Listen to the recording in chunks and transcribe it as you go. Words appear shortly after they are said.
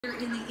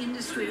In the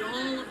industry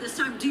all of this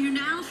time. Do you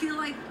now feel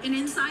like an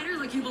insider,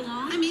 like you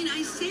belong? I mean,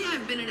 I say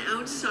I've been an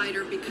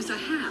outsider because I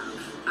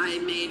have. I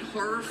made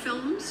horror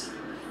films.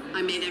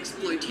 I made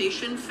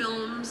exploitation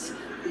films.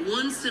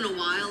 Once in a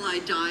while,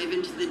 I dive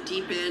into the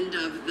deep end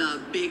of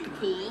the big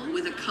pool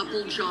with a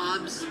couple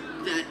jobs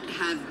that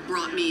have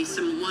brought me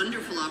some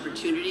wonderful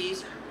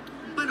opportunities.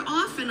 But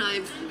often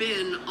I've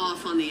been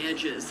off on the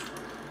edges.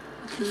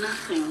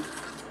 Nothing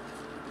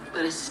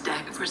but a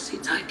stack of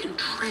receipts. I can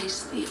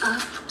trace the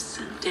ups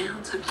and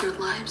downs of your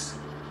lives.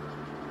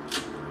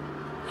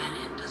 And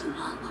it does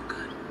not look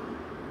good.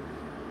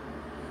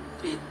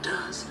 It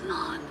does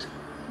not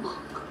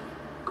look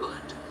good.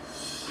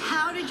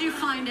 How did you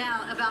find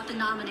out about the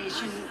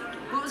nomination?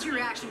 What was your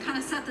reaction? Kind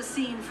of set the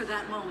scene for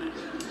that moment.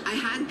 I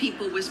had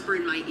people whisper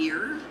in my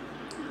ear,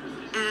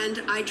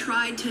 and I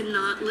tried to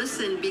not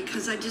listen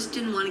because I just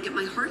didn't want to get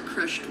my heart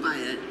crushed by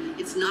it.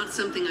 It's not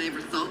something I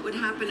ever thought would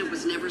happen. It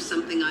was never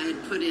something I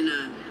had put in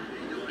a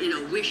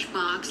wish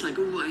box, like,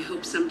 oh, I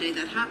hope someday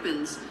that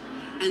happens.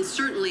 And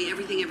certainly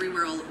Everything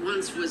Everywhere All at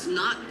Once was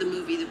not the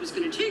movie that was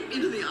going to take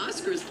me to the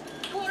Oscars.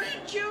 What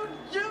did you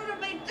do to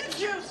me? Did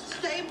you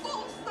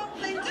staple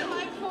something to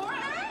my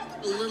forehead?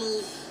 A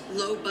little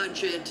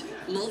low-budget,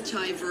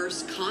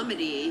 multiverse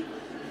comedy,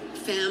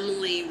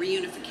 family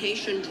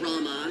reunification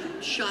drama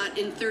shot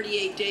in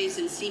 38 days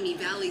in Simi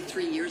Valley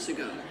 3 years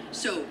ago.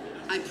 So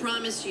I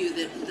promise you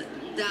that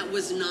that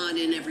was not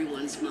in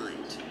everyone's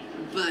mind.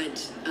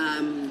 But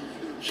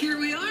Here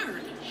we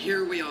are.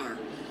 here we are.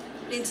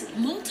 It's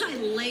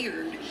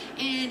multi-layered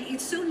and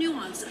it's so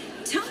nuanced.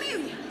 Tell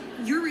me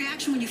your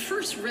reaction when you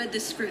first read the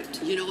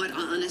script. You know what?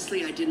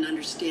 Honestly, I didn't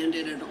understand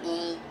it at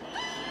all.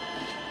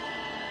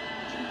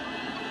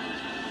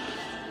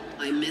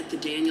 I met the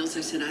Daniels.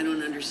 I said, I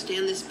don't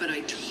understand this, but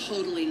I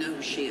totally know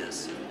who she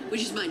is,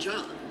 which is my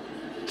job.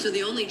 So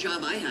the only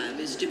job I have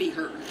is to be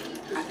her.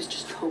 I was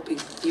just hoping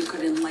you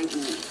could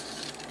enlighten me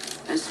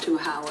as to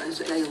how,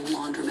 as a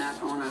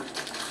laundromat owner,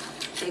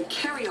 a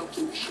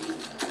karaoke machine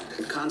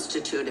could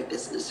constitute a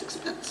business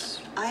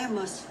expense. I am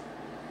a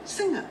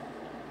singer.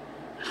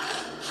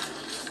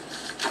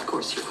 Of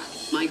course you are.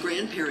 My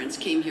grandparents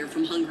came here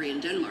from Hungary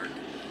and Denmark,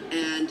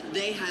 and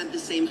they had the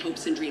same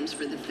hopes and dreams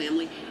for the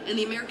family, and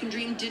the American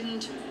dream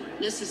didn't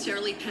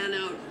necessarily pan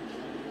out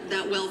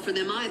that well for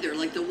them either.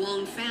 Like the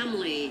Wong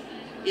family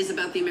is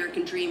about the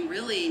American dream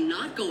really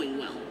not going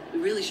well,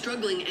 really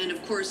struggling, and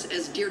of course,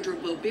 as Deirdre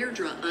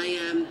Beaubeirdre, I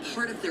am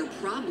part of their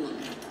problem.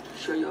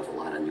 Sure, you have a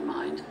lot on your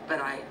mind,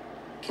 but I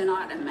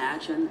cannot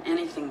imagine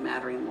anything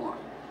mattering more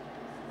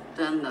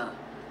than the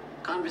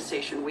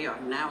conversation we are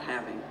now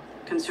having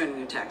concerning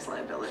your tax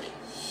liability.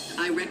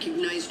 I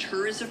recognized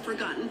her as a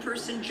forgotten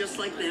person just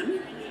like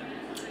them,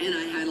 and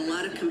I had a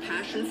lot of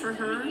compassion for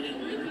her.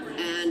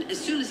 And as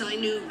soon as I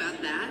knew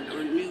about that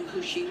or knew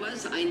who she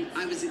was, I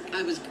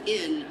was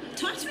in.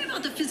 Talk to me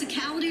about the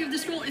physicality of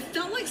this role. It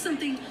felt like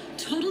something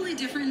totally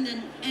different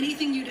than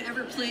anything you'd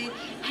ever played,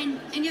 and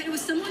yet it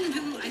was someone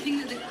who I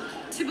think that the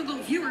typical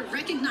viewer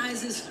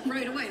recognizes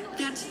right away.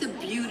 That's the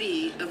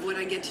beauty of what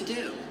I get to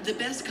do. The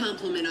best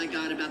compliment I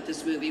got about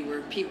this movie were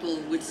people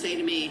would say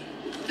to me,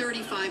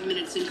 35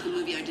 minutes into the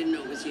movie, I didn't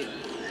know it was you.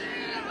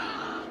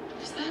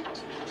 Is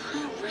that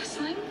pro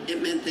wrestling?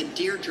 It meant that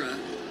Deirdre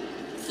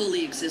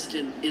fully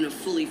existed in a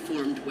fully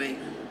formed way.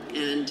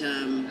 And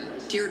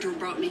Deirdre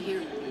brought me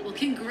here. Well,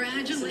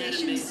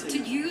 congratulations to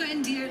you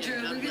and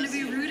Deirdre. We're going to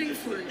be rooting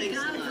for you. Thanks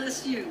God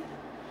bless you.